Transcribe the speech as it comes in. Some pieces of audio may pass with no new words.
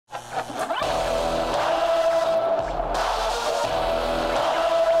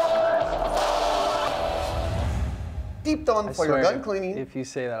Tipton for your gun cleaning. If you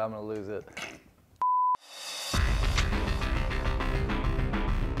say that, I'm going to lose it.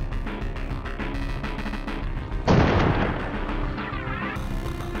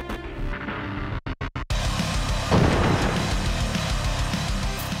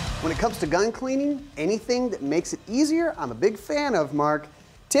 When it comes to gun cleaning, anything that makes it easier, I'm a big fan of, Mark.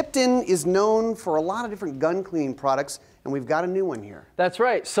 Tipton is known for a lot of different gun cleaning products, and we've got a new one here. That's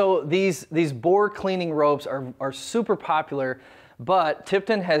right. So these bore cleaning ropes are super popular, but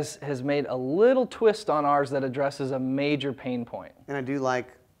Tipton has made a little twist on ours that addresses a major pain point. And I do like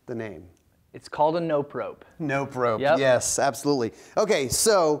the name. It's called a nope rope. Nope rope, yep. Yes, absolutely. Okay,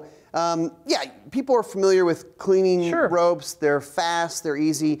 so yeah, people are familiar with cleaning ropes. They're fast, they're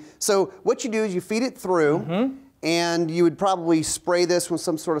easy. So what you do is you feed it through, and you would probably spray this with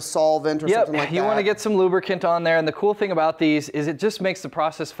some sort of solvent or something like that. You want to get some lubricant on there, and the cool thing about these is it just makes the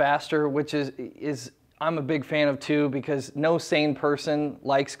process faster, which is I'm a big fan of too, because no sane person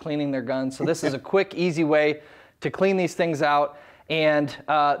likes cleaning their guns. So this is a quick, easy way to clean these things out. And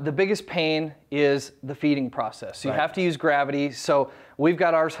the biggest pain is the feeding process. So you have to use gravity. So we've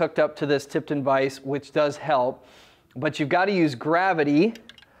got ours hooked up to this Tipton vise, which does help. But you've got to use gravity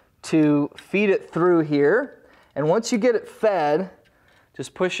to feed it through here. And once you get it fed,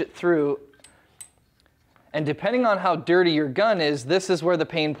 just push it through. And depending on how dirty your gun is, this is where the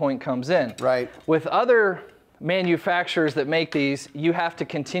pain point comes in. Right. With other manufacturers that make these, you have to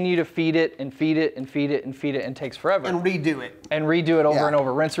continue to feed it and feed it and feed it and feed it, and it takes forever. And redo it. And redo it over and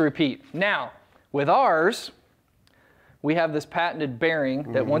over, rinse and repeat. Now, with ours, we have this patented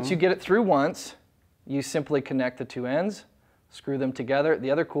bearing that once you get it through once, you simply connect the two ends, screw them together.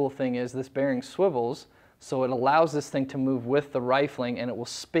 The other cool thing is this bearing swivels, so it allows this thing to move with the rifling, and it will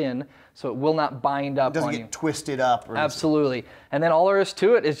spin, so it will not bind up on you. It doesn't get twisted up. Or Absolutely. And then all there is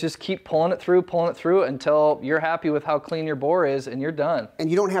to it is just keep pulling it through until you're happy with how clean your bore is, and you're done.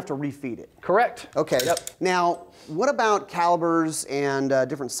 And you don't have to refeed it. Correct. Okay. Yep. Now, what about calibers and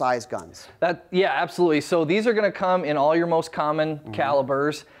different size guns? Yeah, absolutely. So these are going to come in all your most common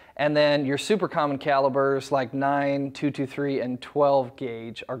calibers. And then your super common calibers like 9, 223, and 12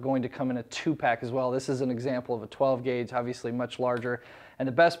 gauge are going to come in a 2-pack as well. This is an example of a 12 gauge, obviously much larger. And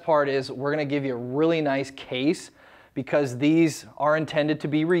the best part is we're going to give you a really nice case, because these are intended to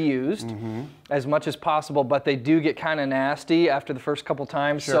be reused as much as possible, but they do get kind of nasty after the first couple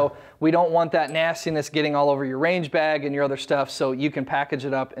times. So we don't want that nastiness getting all over your range bag and your other stuff, so you can package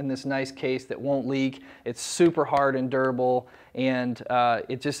it up in this nice case that won't leak. It's super hard and durable, and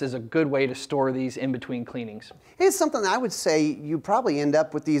it just is a good way to store these in between cleanings. It's something that I would say you probably end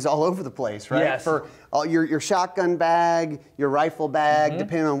up with these all over the place, right? Yes. For all your shotgun bag, your rifle bag,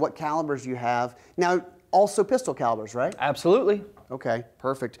 depending on what calibers you have. Now, also pistol calibers, right? Absolutely. Okay,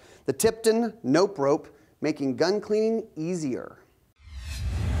 perfect. The Tipton Nope Rope, making gun cleaning easier.